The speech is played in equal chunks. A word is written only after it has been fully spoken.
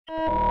My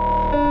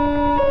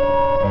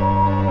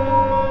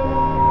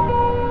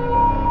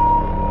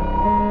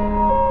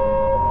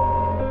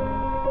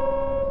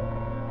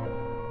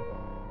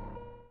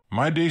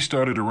day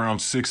started around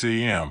 6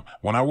 a.m.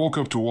 when I woke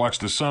up to watch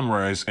the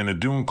sunrise in a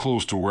dune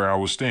close to where I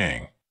was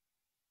staying.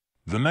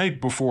 The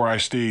night before I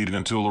stayed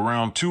until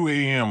around 2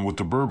 a.m. with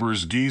the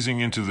Berbers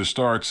gazing into the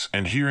stars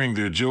and hearing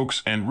their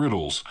jokes and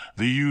riddles.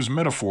 They use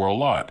metaphor a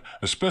lot,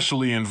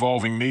 especially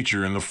involving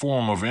nature in the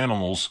form of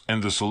animals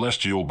and the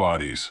celestial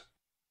bodies.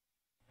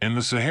 In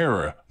the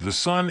Sahara, the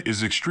sun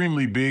is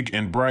extremely big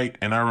and bright,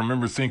 and I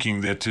remember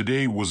thinking that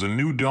today was a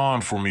new dawn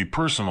for me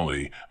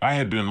personally. I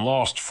had been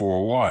lost for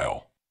a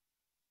while.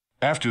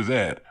 After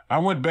that, I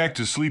went back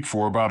to sleep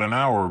for about an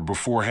hour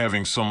before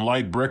having some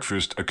light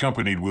breakfast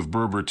accompanied with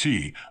Berber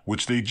tea,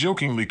 which they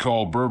jokingly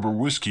call Berber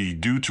whiskey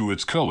due to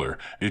its color.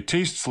 It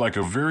tastes like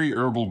a very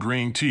herbal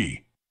green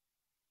tea.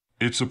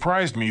 It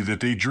surprised me that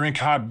they drink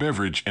hot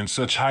beverage in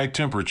such high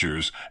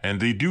temperatures,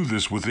 and they do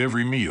this with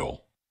every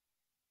meal.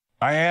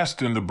 I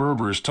asked, and the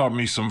Berbers taught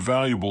me some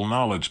valuable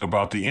knowledge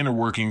about the inner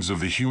workings of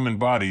the human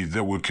body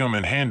that would come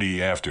in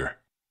handy after.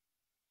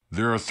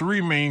 There are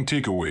three main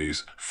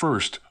takeaways.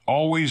 First,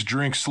 always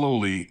drink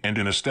slowly and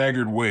in a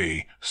staggered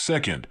way.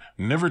 Second,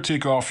 never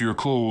take off your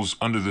clothes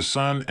under the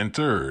sun. And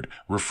third,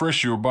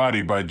 refresh your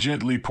body by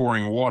gently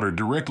pouring water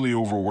directly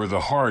over where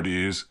the heart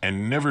is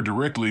and never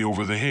directly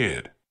over the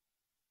head.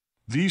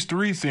 These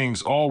three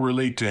things all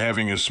relate to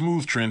having a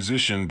smooth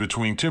transition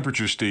between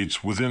temperature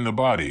states within the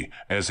body,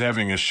 as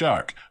having a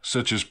shock,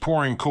 such as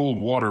pouring cold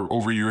water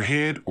over your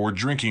head or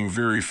drinking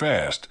very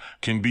fast,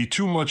 can be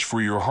too much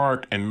for your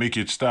heart and make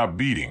it stop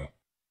beating.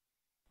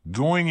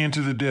 Going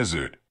into the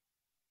desert.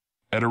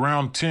 At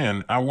around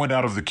 10, I went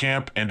out of the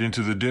camp and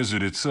into the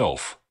desert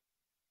itself.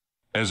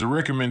 As a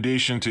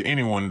recommendation to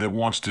anyone that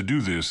wants to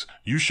do this,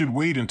 you should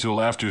wait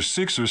until after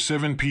 6 or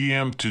 7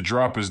 p.m. to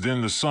drop, as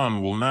then the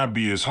sun will not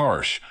be as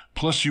harsh,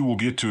 plus you will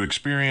get to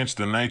experience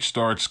the night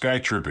star sky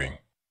tripping.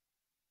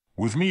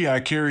 With me, I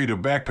carried a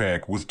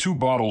backpack with 2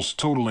 bottles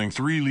totaling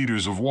 3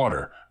 liters of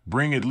water.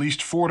 Bring at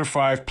least 4 to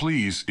 5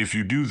 please if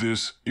you do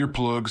this,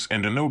 earplugs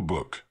and a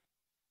notebook.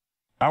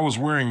 I was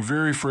wearing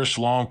very fresh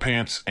long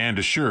pants and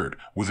a shirt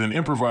with an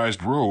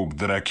improvised robe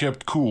that I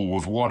kept cool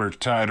with water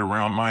tied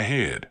around my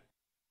head.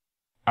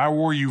 I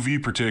wore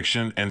UV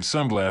protection and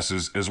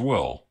sunglasses as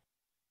well.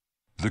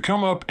 The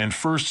come up and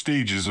first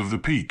stages of the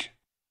peak.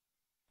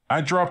 I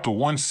dropped a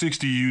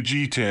 160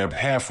 UG tab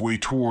halfway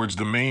towards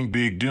the main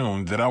big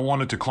dune that I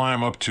wanted to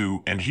climb up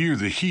to, and here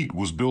the heat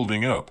was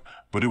building up,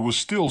 but it was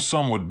still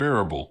somewhat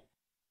bearable.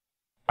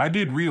 I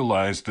did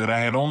realize that I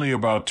had only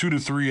about 2 to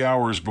 3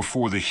 hours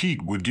before the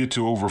heat would get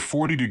to over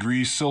 40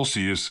 degrees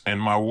Celsius and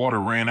my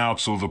water ran out,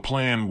 so the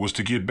plan was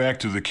to get back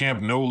to the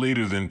camp no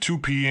later than 2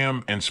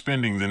 p.m. and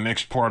spending the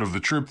next part of the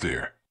trip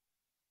there.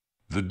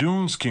 The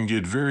dunes can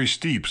get very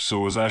steep,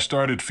 so as I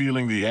started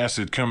feeling the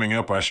acid coming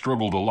up, I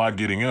struggled a lot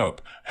getting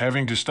up,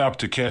 having to stop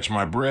to catch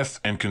my breath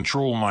and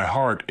control my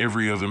heart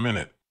every other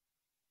minute.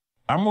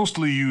 I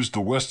mostly used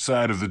the west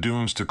side of the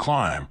dunes to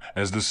climb,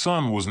 as the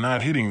sun was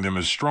not hitting them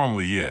as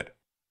strongly yet.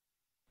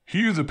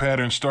 Here the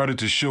pattern started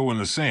to show in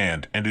the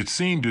sand, and it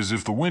seemed as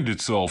if the wind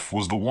itself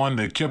was the one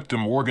that kept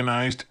them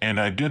organized and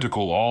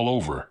identical all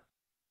over.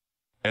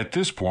 At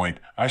this point,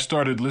 I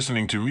started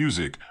listening to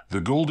music,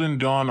 the Golden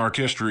Dawn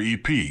Orchestra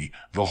EP.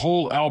 The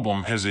whole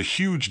album has a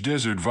huge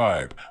desert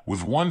vibe,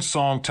 with one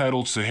song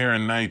titled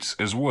Saharan Nights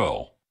as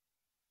well.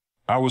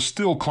 I was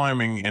still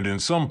climbing, and in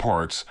some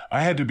parts,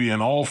 I had to be on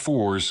all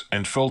fours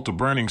and felt the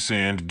burning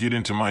sand get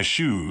into my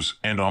shoes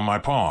and on my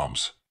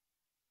palms.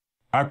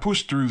 I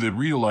pushed through that,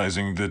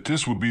 realizing that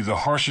this would be the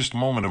harshest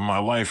moment of my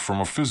life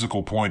from a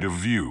physical point of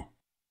view.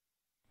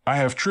 I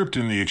have tripped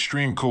in the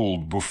extreme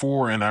cold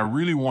before, and I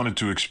really wanted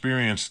to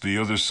experience the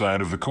other side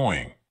of the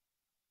coin.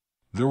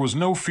 There was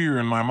no fear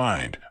in my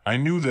mind. I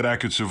knew that I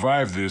could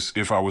survive this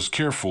if I was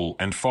careful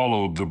and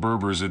followed the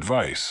Berbers'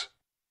 advice.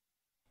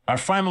 I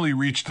finally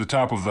reached the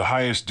top of the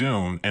highest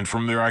dune, and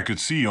from there I could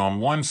see on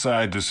one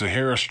side the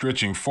Sahara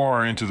stretching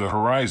far into the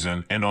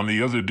horizon, and on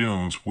the other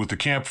dunes with the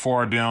camp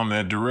far down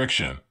that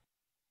direction.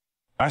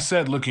 I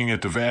sat looking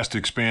at the vast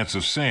expanse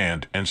of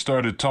sand and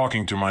started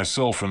talking to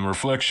myself in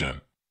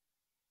reflection.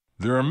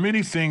 There are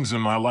many things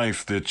in my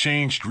life that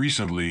changed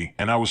recently,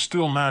 and I was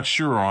still not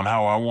sure on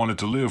how I wanted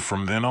to live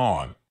from then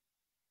on.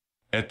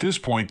 At this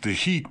point, the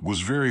heat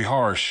was very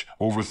harsh,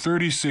 over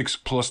 36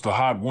 plus the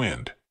hot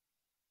wind.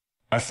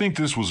 I think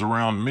this was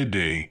around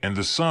midday, and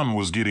the sun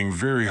was getting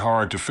very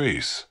hard to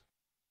face.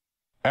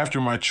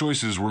 After my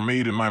choices were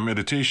made in my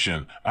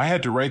meditation, I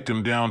had to write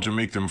them down to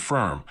make them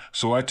firm,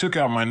 so I took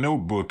out my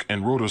notebook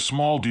and wrote a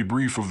small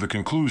debrief of the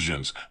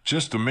conclusions,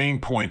 just the main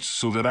points,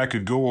 so that I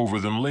could go over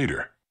them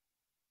later.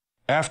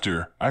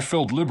 After, I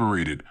felt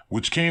liberated,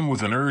 which came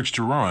with an urge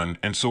to run,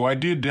 and so I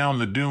did down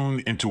the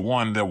dune into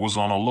one that was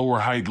on a lower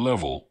height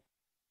level.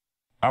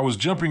 I was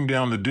jumping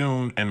down the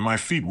dune and my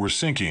feet were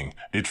sinking.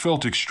 It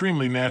felt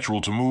extremely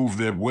natural to move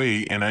that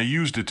way, and I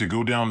used it to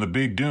go down the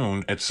big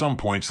dune at some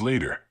points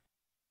later.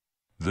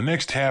 The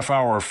next half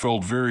hour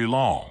felt very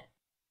long.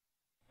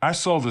 I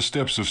saw the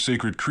steps of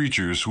sacred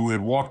creatures who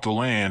had walked the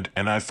land,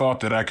 and I thought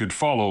that I could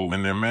follow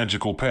in their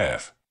magical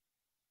path.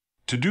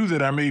 To do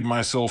that, I made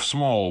myself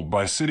small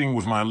by sitting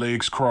with my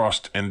legs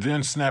crossed and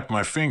then snapped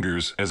my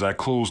fingers as I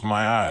closed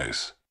my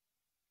eyes.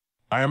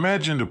 I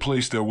imagined a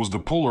place that was the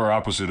polar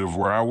opposite of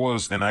where I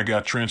was, and I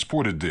got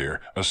transported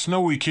there, a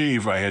snowy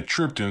cave I had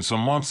tripped in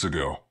some months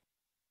ago.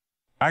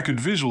 I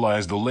could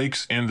visualize the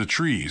lakes and the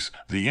trees,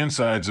 the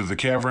insides of the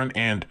cavern,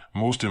 and,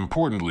 most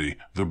importantly,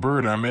 the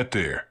bird I met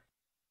there.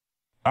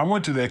 I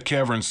went to that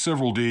cavern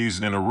several days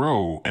in a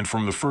row, and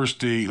from the first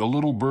day a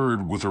little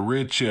bird with a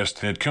red chest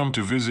had come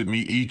to visit me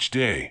each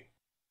day.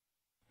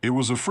 It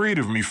was afraid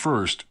of me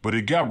first, but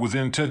it got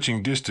within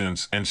touching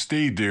distance and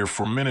stayed there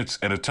for minutes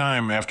at a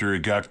time after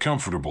it got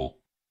comfortable.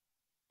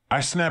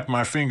 I snapped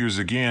my fingers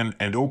again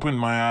and opened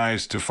my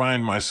eyes to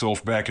find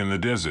myself back in the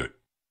desert.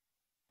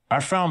 I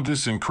found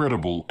this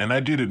incredible, and I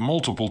did it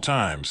multiple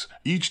times,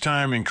 each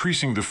time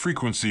increasing the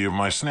frequency of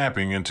my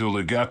snapping until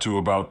it got to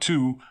about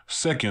 2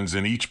 seconds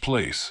in each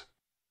place.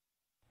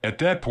 At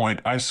that point,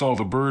 I saw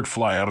the bird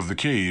fly out of the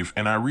cave,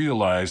 and I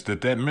realized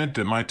that that meant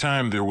that my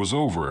time there was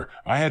over.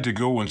 I had to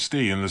go and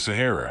stay in the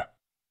Sahara.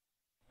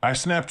 I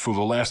snapped for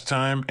the last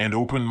time and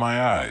opened my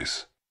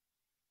eyes.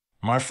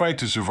 My fight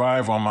to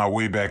survive on my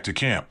way back to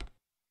camp.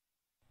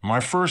 My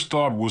first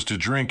thought was to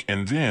drink,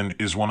 and then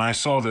is when I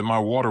saw that my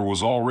water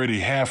was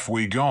already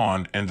halfway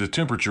gone and the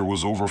temperature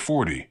was over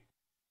 40.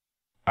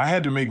 I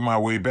had to make my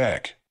way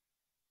back.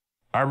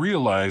 I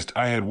realized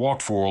I had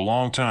walked for a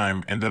long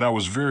time and that I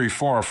was very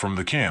far from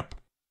the camp.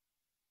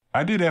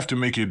 I did have to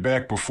make it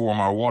back before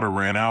my water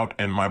ran out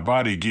and my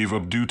body gave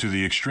up due to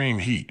the extreme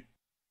heat.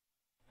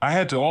 I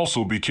had to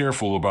also be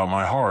careful about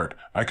my heart.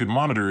 I could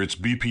monitor its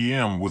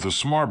BPM with a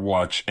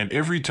smartwatch, and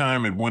every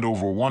time it went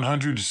over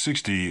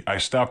 160, I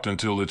stopped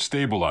until it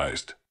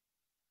stabilized.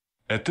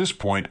 At this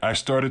point, I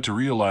started to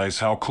realize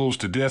how close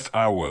to death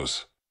I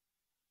was.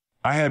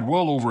 I had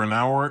well over an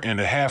hour and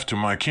a half to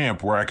my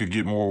camp where I could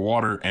get more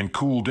water and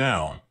cool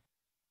down.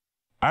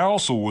 I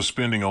also was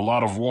spending a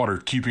lot of water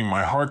keeping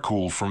my heart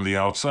cool from the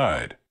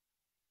outside.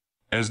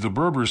 As the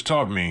Berbers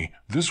taught me,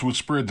 this would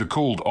spread the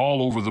cold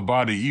all over the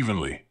body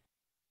evenly.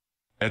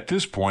 At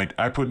this point,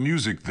 I put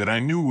music that I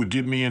knew would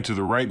get me into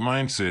the right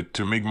mindset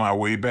to make my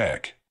way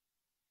back.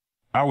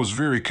 I was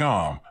very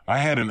calm. I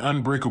had an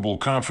unbreakable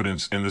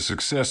confidence in the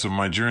success of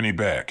my journey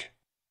back.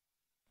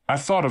 I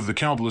thought of the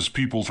countless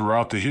people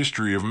throughout the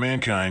history of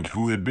mankind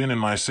who had been in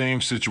my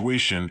same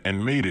situation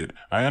and made it.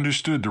 I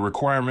understood the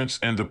requirements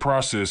and the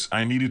process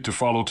I needed to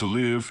follow to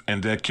live,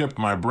 and that kept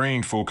my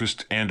brain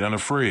focused and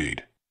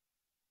unafraid.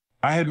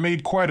 I had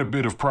made quite a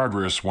bit of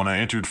progress when I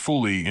entered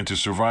fully into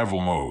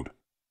survival mode.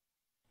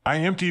 I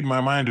emptied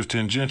my mind of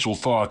tangential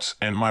thoughts,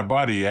 and my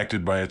body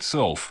acted by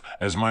itself,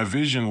 as my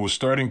vision was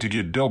starting to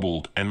get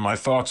doubled and my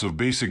thoughts of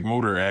basic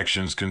motor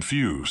actions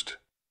confused.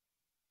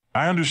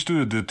 I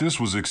understood that this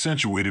was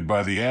accentuated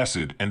by the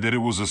acid and that it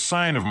was a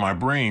sign of my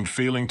brain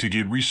failing to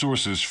get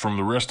resources from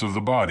the rest of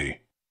the body.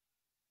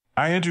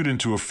 I entered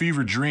into a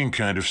fever dream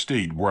kind of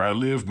state where I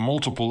lived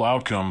multiple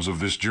outcomes of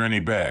this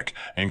journey back,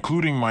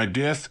 including my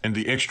death and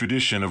the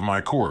extradition of my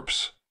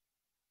corpse.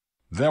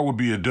 That would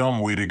be a dumb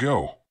way to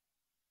go.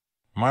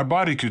 My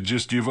body could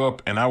just give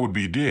up and I would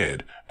be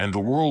dead, and the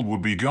world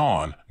would be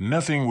gone.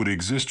 Nothing would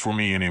exist for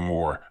me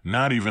anymore,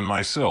 not even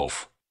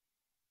myself.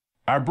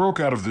 I broke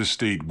out of this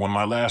state when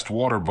my last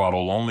water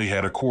bottle only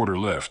had a quarter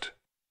left.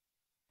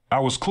 I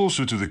was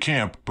closer to the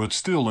camp, but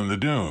still in the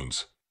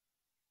dunes.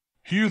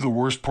 Here the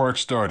worst part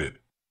started.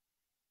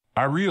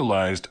 I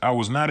realized I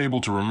was not able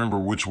to remember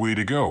which way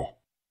to go.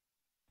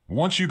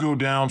 Once you go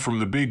down from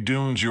the big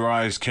dunes, your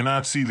eyes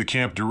cannot see the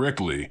camp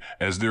directly,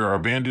 as there are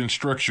abandoned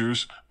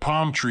structures,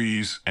 palm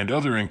trees, and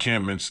other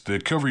encampments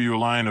that cover your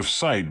line of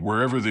sight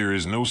wherever there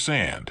is no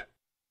sand.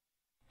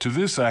 To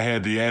this I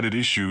had the added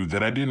issue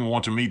that I didn't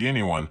want to meet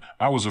anyone.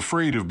 I was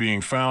afraid of being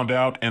found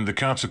out and the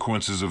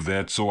consequences of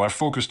that, so I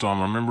focused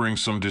on remembering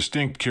some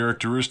distinct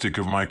characteristic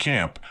of my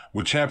camp,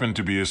 which happened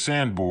to be a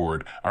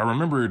sandboard. I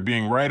remember it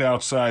being right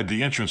outside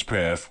the entrance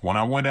path when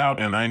I went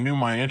out, and I knew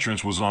my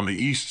entrance was on the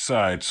east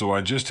side, so I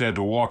just had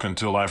to walk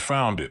until I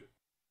found it.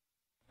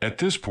 At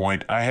this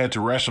point, I had to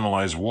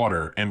rationalize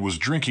water and was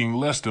drinking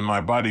less than my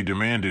body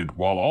demanded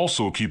while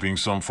also keeping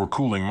some for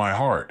cooling my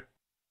heart.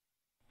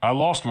 I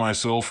lost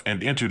myself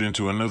and entered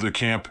into another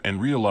camp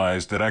and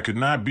realized that I could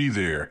not be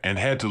there and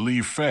had to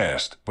leave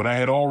fast, but I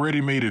had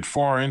already made it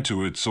far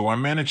into it, so I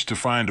managed to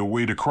find a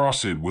way to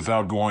cross it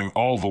without going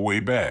all the way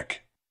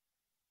back.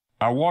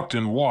 I walked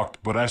and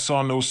walked, but I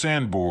saw no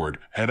sandboard.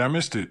 Had I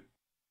missed it?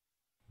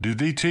 Did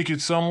they take it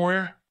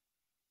somewhere?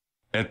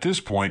 At this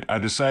point, I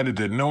decided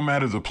that no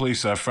matter the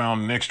place I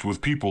found next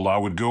with people, I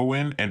would go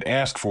in and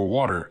ask for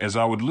water, as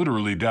I would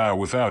literally die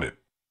without it.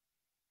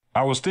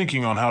 I was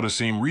thinking on how to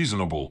seem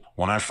reasonable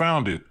when I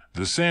found it,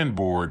 the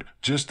sandboard,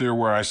 just there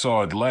where I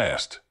saw it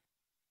last.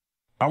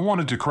 I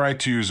wanted to cry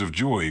tears of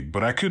joy,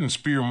 but I couldn't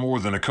spare more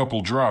than a couple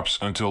drops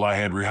until I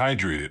had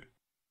rehydrated.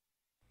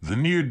 The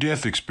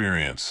near-death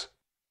experience.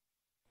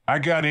 I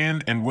got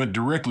in and went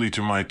directly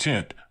to my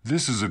tent.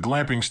 This is a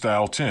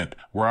glamping-style tent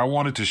where I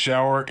wanted to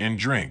shower and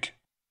drink.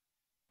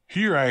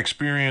 Here I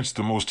experienced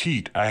the most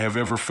heat I have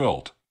ever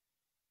felt.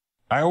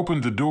 I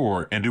opened the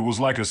door and it was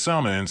like a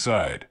sauna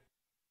inside.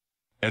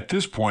 At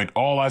this point,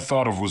 all I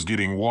thought of was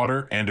getting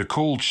water and a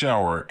cold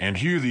shower, and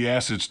here the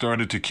acid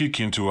started to kick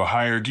into a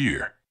higher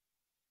gear.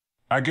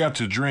 I got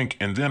to drink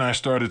and then I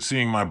started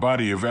seeing my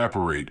body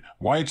evaporate.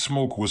 White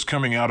smoke was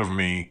coming out of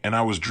me and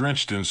I was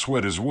drenched in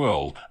sweat as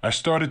well. I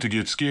started to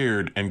get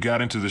scared and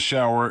got into the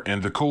shower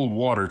and the cold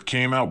water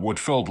came out what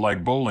felt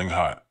like boiling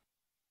hot.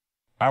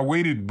 I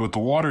waited, but the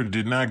water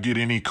did not get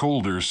any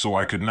colder, so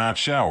I could not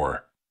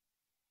shower.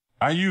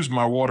 I used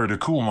my water to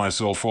cool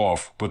myself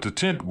off, but the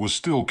tent was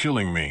still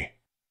killing me.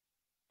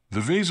 The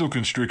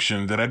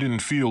vasoconstriction that I didn't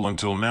feel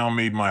until now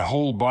made my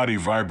whole body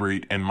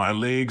vibrate and my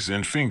legs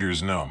and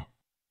fingers numb.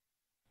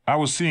 I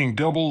was seeing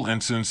double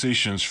and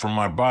sensations from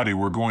my body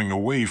were going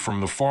away from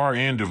the far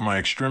end of my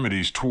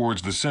extremities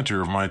towards the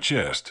center of my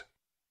chest.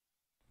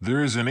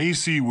 There is an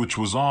AC which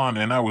was on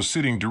and I was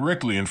sitting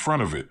directly in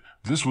front of it.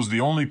 This was the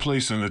only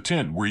place in the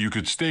tent where you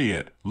could stay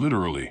at,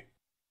 literally.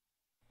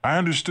 I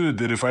understood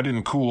that if I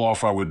didn't cool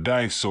off I would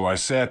die, so I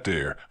sat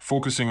there,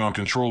 focusing on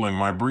controlling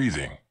my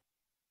breathing.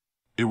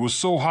 It was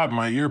so hot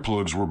my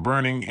earplugs were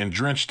burning and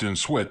drenched in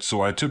sweat,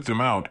 so I took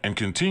them out and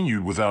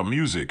continued without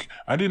music.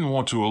 I didn't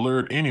want to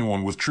alert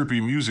anyone with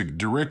trippy music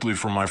directly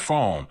from my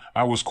phone.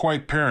 I was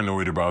quite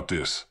paranoid about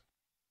this.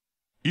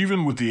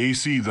 Even with the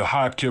AC, the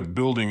hot kept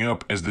building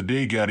up as the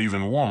day got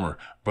even warmer,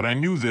 but I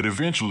knew that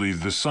eventually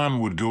the sun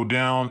would go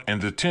down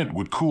and the tent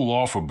would cool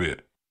off a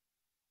bit.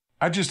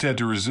 I just had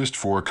to resist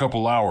for a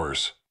couple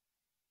hours.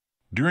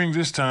 During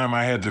this time,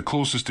 I had the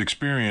closest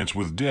experience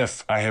with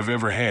death I have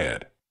ever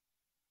had.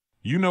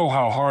 You know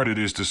how hard it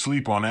is to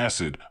sleep on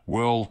acid.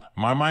 Well,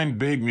 my mind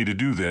begged me to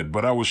do that,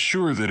 but I was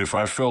sure that if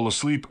I fell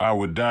asleep I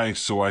would die,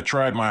 so I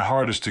tried my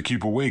hardest to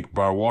keep awake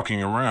by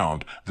walking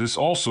around. This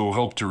also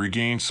helped to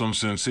regain some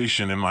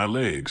sensation in my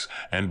legs,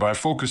 and by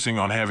focusing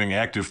on having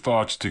active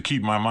thoughts to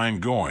keep my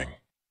mind going.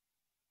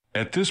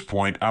 At this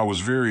point, I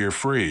was very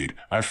afraid.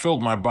 I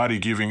felt my body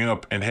giving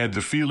up and had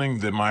the feeling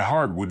that my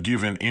heart would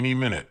give in any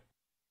minute.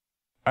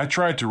 I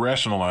tried to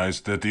rationalize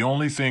that the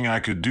only thing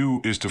I could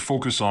do is to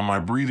focus on my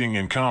breathing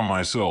and calm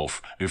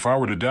myself. If I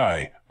were to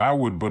die, I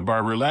would, but by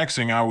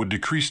relaxing I would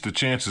decrease the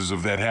chances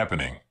of that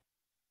happening.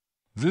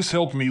 This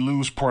helped me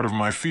lose part of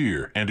my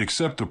fear and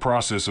accept the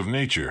process of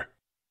nature.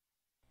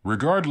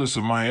 Regardless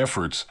of my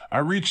efforts, I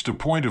reached a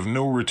point of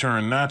no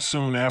return not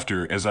soon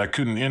after, as I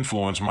couldn't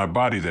influence my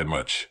body that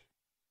much.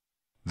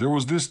 There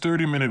was this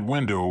 30-minute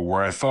window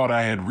where I thought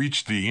I had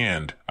reached the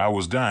end. I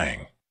was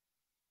dying.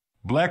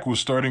 Black was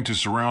starting to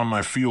surround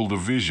my field of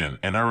vision,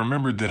 and I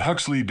remembered that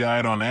Huxley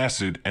died on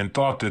acid and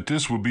thought that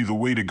this would be the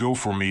way to go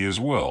for me as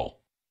well.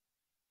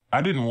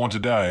 I didn't want to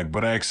die,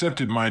 but I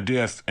accepted my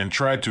death and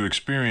tried to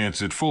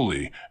experience it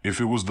fully. If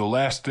it was the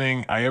last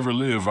thing I ever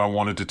live, I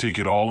wanted to take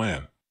it all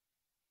in.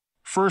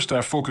 First,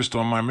 I focused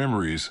on my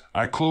memories.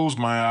 I closed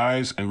my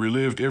eyes and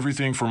relived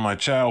everything from my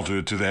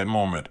childhood to that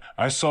moment.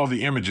 I saw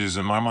the images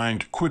in my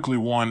mind quickly,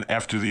 one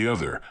after the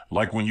other,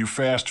 like when you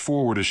fast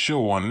forward a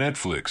show on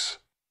Netflix.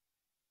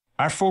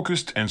 I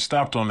focused and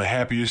stopped on the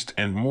happiest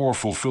and more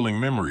fulfilling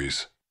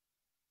memories.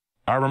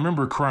 I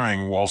remember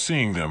crying while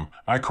seeing them.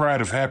 I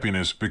cried of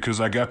happiness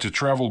because I got to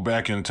travel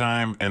back in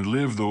time and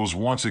live those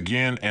once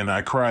again, and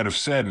I cried of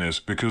sadness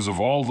because of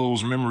all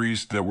those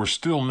memories that were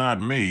still not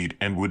made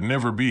and would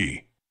never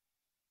be.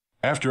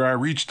 After I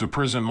reached the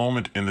present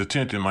moment in the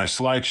tent in my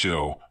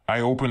slideshow, I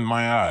opened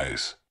my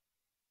eyes.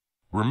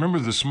 Remember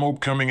the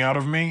smoke coming out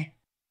of me?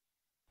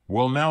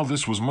 Well, now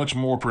this was much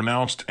more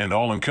pronounced and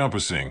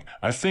all-encompassing.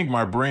 I think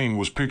my brain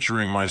was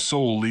picturing my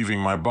soul leaving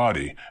my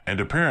body, and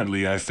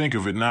apparently I think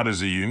of it not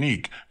as a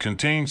unique,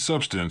 contained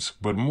substance,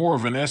 but more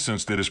of an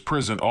essence that is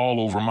present all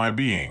over my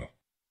being.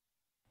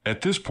 At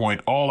this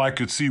point, all I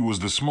could see was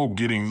the smoke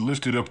getting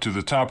lifted up to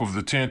the top of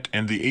the tent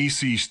and the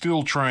AC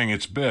still trying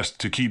its best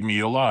to keep me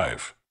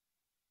alive.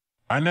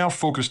 I now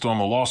focused on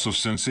the loss of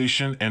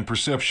sensation and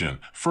perception.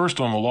 First,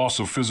 on the loss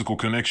of physical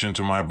connection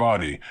to my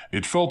body.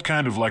 It felt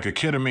kind of like a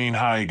ketamine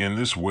high in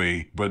this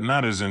way, but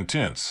not as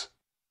intense.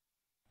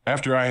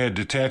 After I had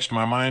detached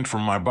my mind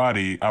from my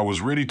body, I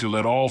was ready to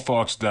let all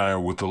thoughts die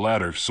with the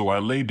latter, so I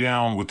lay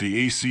down with the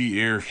AC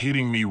air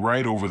hitting me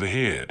right over the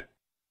head.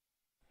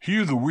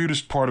 Here the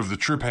weirdest part of the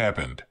trip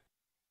happened.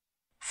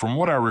 From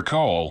what I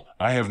recall,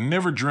 I have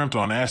never dreamt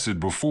on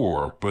acid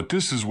before, but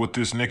this is what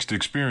this next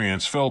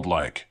experience felt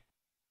like.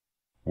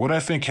 What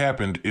I think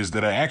happened is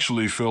that I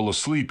actually fell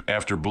asleep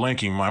after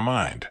blanking my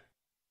mind.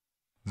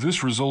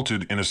 This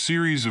resulted in a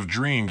series of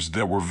dreams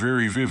that were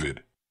very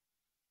vivid.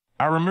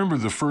 I remember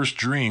the first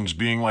dreams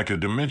being like a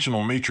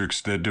dimensional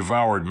matrix that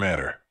devoured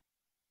matter.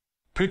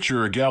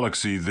 Picture a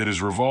galaxy that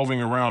is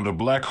revolving around a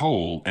black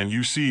hole and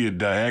you see it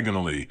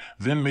diagonally,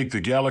 then make the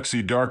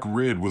galaxy dark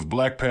red with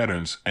black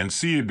patterns and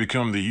see it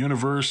become the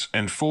universe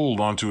and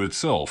fold onto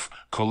itself,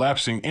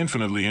 collapsing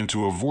infinitely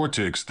into a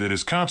vortex that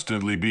is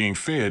constantly being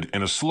fed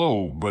in a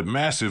slow but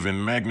massive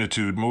in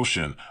magnitude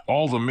motion.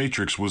 All the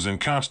matrix was in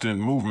constant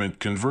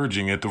movement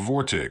converging at the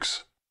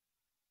vortex.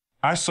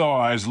 I saw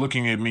eyes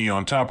looking at me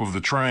on top of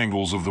the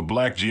triangles of the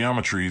black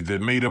geometry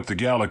that made up the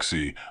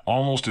galaxy,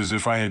 almost as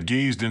if I had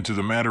gazed into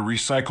the matter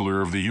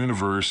recycler of the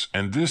universe,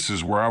 and this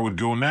is where I would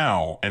go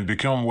now and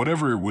become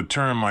whatever it would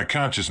turn my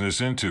consciousness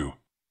into.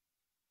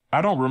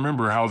 I don't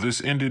remember how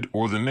this ended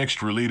or the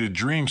next related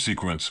dream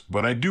sequence,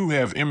 but I do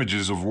have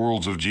images of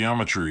worlds of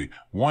geometry.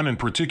 One in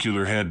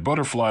particular had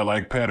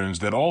butterfly-like patterns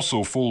that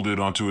also folded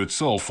onto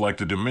itself like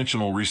the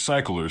dimensional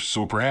recyclers,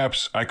 so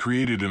perhaps I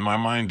created in my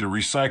mind the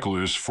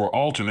recyclers for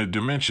alternate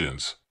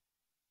dimensions.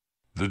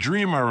 The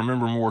dream I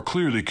remember more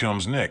clearly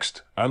comes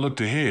next. I looked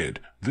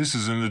ahead. This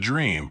is in the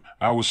dream.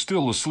 I was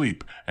still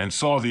asleep and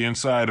saw the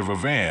inside of a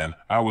van.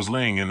 I was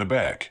laying in the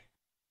back.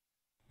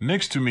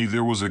 Next to me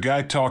there was a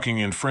guy talking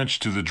in French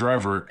to the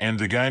driver and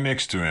the guy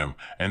next to him,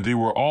 and they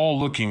were all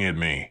looking at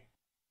me.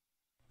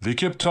 They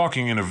kept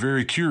talking in a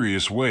very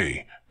curious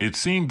way. It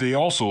seemed they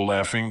also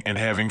laughing and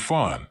having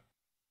fun.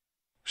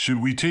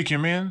 Should we take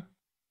him in?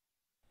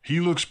 He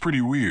looks pretty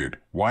weird.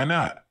 Why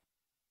not?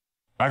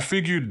 I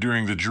figured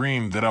during the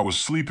dream that I was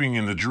sleeping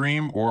in the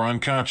dream or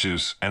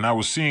unconscious, and I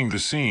was seeing the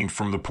scene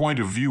from the point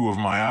of view of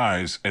my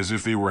eyes as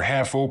if they were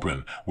half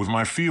open, with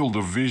my field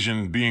of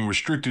vision being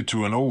restricted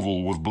to an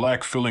oval with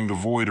black filling the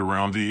void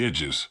around the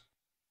edges.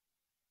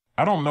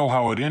 I don't know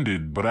how it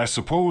ended, but I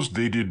suppose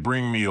they did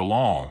bring me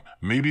along.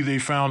 Maybe they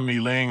found me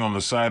laying on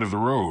the side of the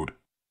road.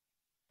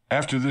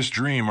 After this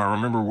dream, I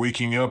remember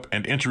waking up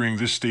and entering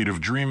this state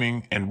of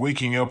dreaming and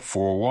waking up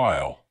for a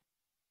while.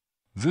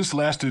 This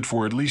lasted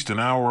for at least an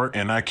hour,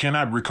 and I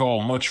cannot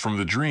recall much from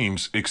the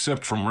dreams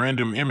except from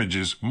random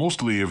images,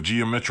 mostly of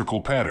geometrical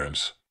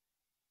patterns.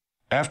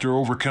 After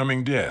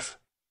overcoming death.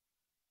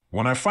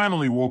 When I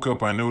finally woke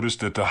up, I noticed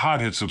that the hot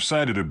had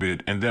subsided a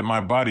bit and that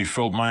my body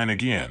felt mine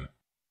again.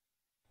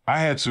 I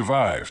had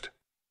survived.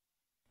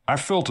 I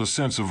felt a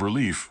sense of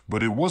relief,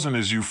 but it wasn't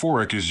as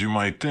euphoric as you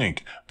might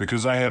think,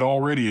 because I had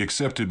already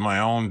accepted my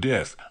own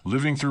death.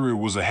 Living through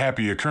it was a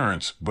happy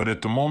occurrence, but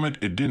at the moment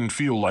it didn't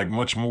feel like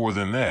much more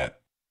than that.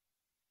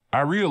 I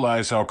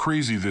realize how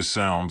crazy this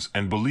sounds,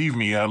 and believe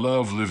me, I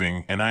love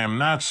living, and I am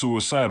not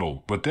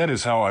suicidal, but that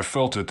is how I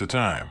felt at the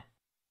time.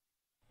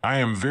 I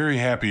am very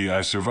happy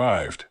I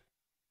survived.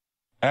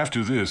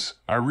 After this,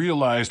 I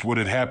realized what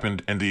had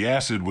happened and the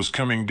acid was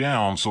coming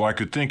down so I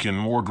could think in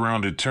more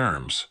grounded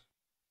terms.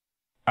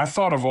 I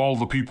thought of all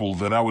the people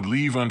that I would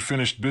leave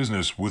unfinished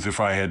business with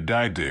if I had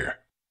died there.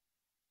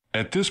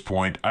 At this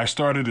point, I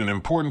started an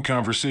important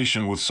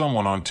conversation with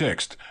someone on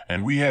text,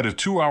 and we had a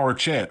 2-hour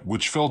chat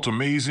which felt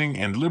amazing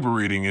and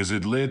liberating as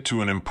it led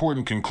to an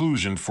important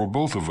conclusion for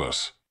both of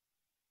us.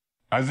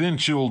 I then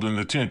chilled in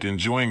the tent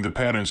enjoying the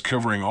patterns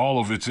covering all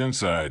of its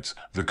insides,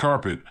 the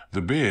carpet,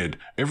 the bed,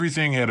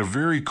 everything had a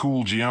very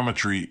cool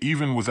geometry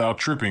even without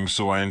tripping,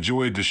 so I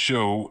enjoyed the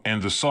show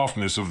and the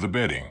softness of the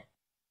bedding.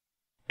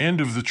 End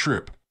of the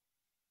trip.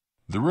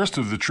 The rest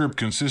of the trip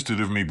consisted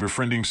of me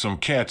befriending some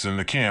cats in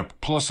the camp,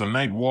 plus a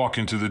night walk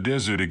into the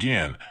desert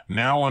again,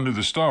 now under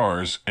the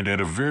stars and at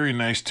a very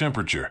nice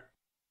temperature.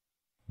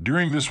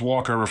 During this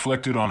walk I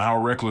reflected on how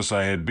reckless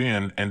I had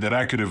been and that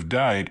I could have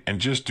died,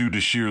 and just due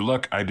to sheer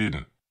luck I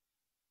didn't.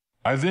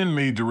 I then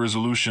made the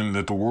resolution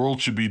that the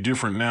world should be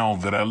different now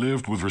that I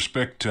lived with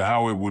respect to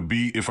how it would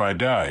be if I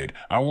died.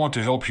 I want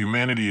to help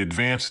humanity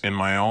advance in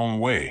my own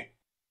way.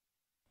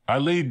 I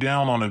laid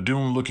down on a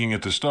dune looking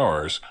at the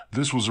stars,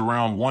 this was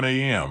around 1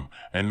 a.m.,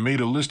 and made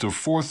a list of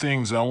 4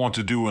 things I want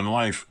to do in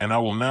life, and I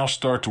will now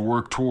start to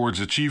work towards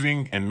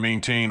achieving and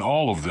maintain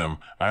all of them.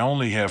 I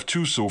only have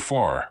 2 so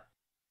far.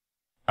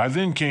 I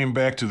then came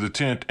back to the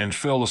tent and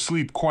fell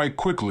asleep quite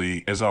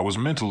quickly as I was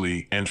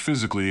mentally and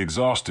physically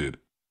exhausted.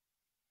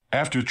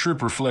 After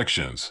trip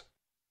reflections.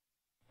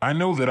 I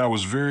know that I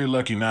was very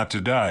lucky not to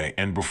die,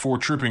 and before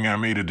tripping I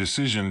made a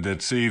decision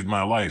that saved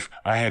my life.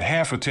 I had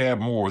half a tab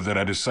more that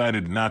I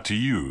decided not to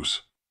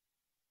use.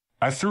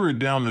 I threw it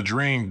down the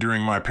drain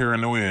during my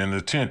paranoia in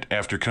the tent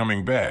after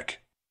coming back.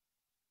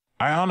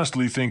 I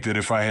honestly think that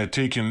if I had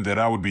taken that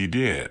I would be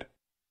dead.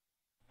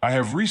 I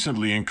have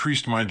recently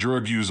increased my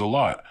drug use a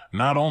lot,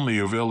 not only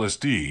of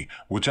LSD,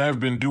 which I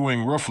have been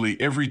doing roughly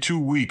every 2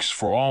 weeks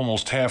for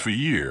almost half a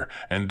year,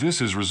 and this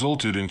has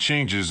resulted in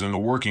changes in the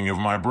working of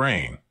my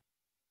brain.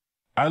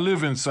 I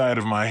live inside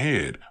of my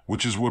head,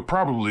 which is what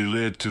probably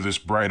led to this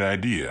bright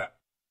idea.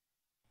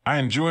 I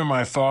enjoy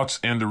my thoughts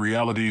and the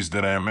realities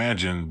that I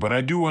imagine, but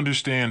I do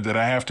understand that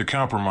I have to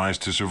compromise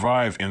to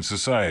survive in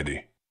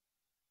society.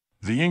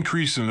 The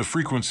increase in the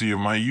frequency of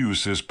my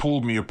use has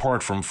pulled me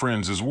apart from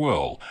friends as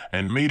well,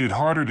 and made it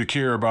harder to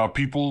care about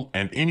people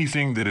and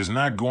anything that is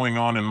not going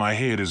on in my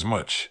head as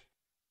much.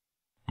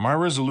 My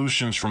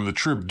resolutions from the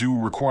trip do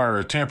require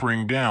a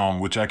tampering down,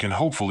 which I can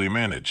hopefully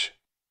manage.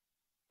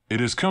 It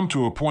has come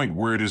to a point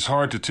where it is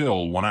hard to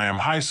tell when I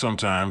am high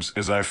sometimes,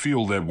 as I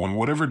feel that when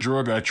whatever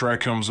drug I try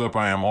comes up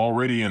I am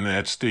already in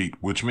that state,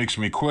 which makes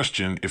me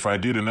question if I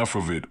did enough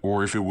of it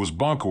or if it was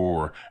bunk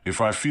or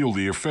if I feel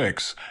the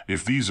effects,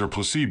 if these are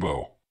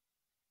placebo.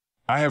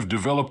 I have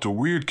developed a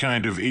weird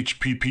kind of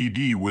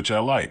HPPD which I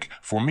like.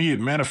 For me it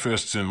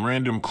manifests in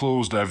random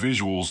closed-eye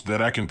visuals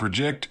that I can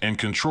project and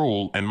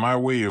control, and my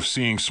way of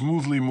seeing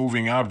smoothly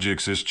moving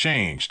objects has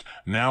changed.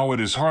 Now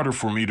it is harder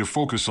for me to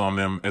focus on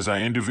them as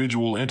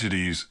individual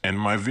entities, and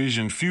my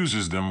vision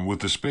fuses them with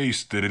the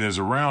space that it has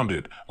around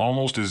it,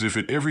 almost as if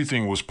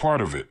everything was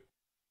part of it.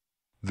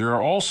 There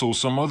are also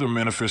some other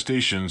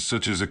manifestations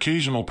such as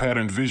occasional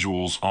patterned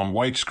visuals on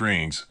white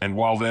screens, and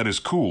while that is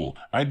cool,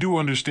 I do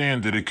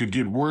understand that it could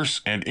get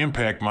worse and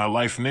impact my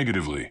life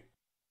negatively.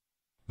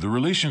 The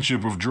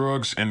relationship of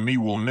drugs and me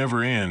will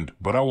never end,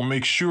 but I will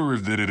make sure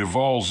that it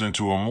evolves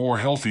into a more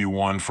healthy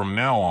one from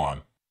now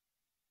on.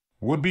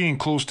 What being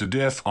close to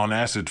death on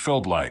acid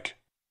felt like.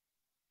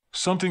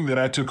 Something that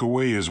I took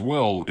away as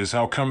well is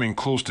how coming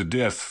close to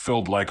death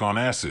felt like on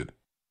acid.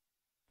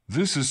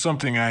 This is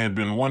something I had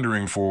been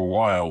wondering for a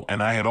while,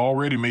 and I had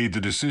already made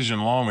the decision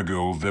long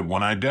ago that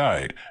when I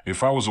died,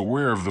 if I was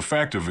aware of the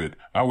fact of it,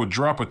 I would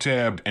drop a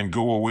tab and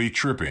go away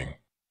tripping.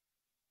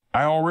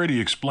 I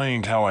already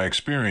explained how I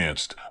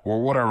experienced,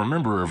 or what I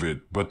remember of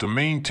it, but the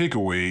main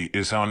takeaway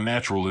is how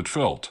natural it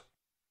felt.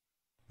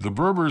 The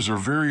Berbers are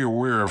very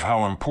aware of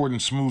how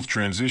important smooth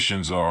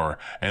transitions are,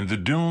 and the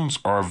dunes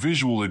are a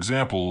visual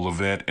example of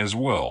that as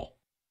well.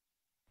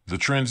 The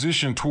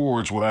transition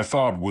towards what I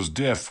thought was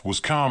death was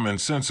calm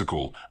and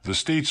sensical. The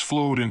states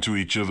flowed into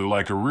each other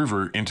like a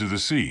river into the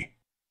sea.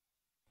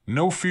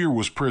 No fear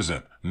was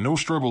present, no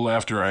struggle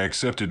after I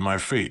accepted my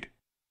fate.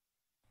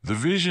 The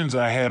visions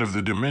I had of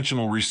the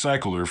dimensional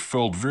recycler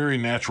felt very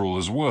natural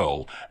as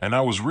well, and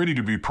I was ready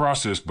to be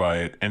processed by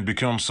it and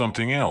become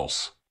something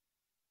else.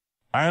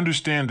 I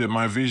understand that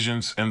my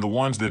visions and the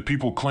ones that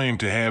people claim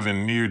to have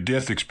in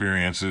near-death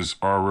experiences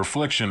are a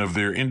reflection of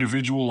their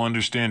individual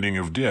understanding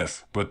of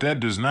death, but that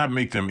does not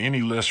make them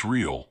any less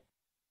real.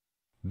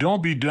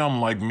 Don't be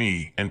dumb like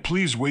me, and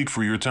please wait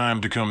for your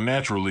time to come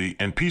naturally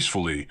and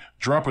peacefully.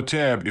 Drop a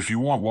tab if you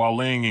want while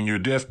laying in your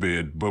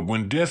deathbed, but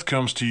when death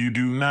comes to you,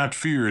 do not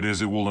fear it,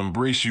 as it will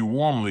embrace you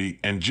warmly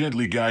and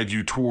gently guide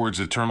you towards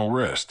eternal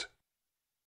rest.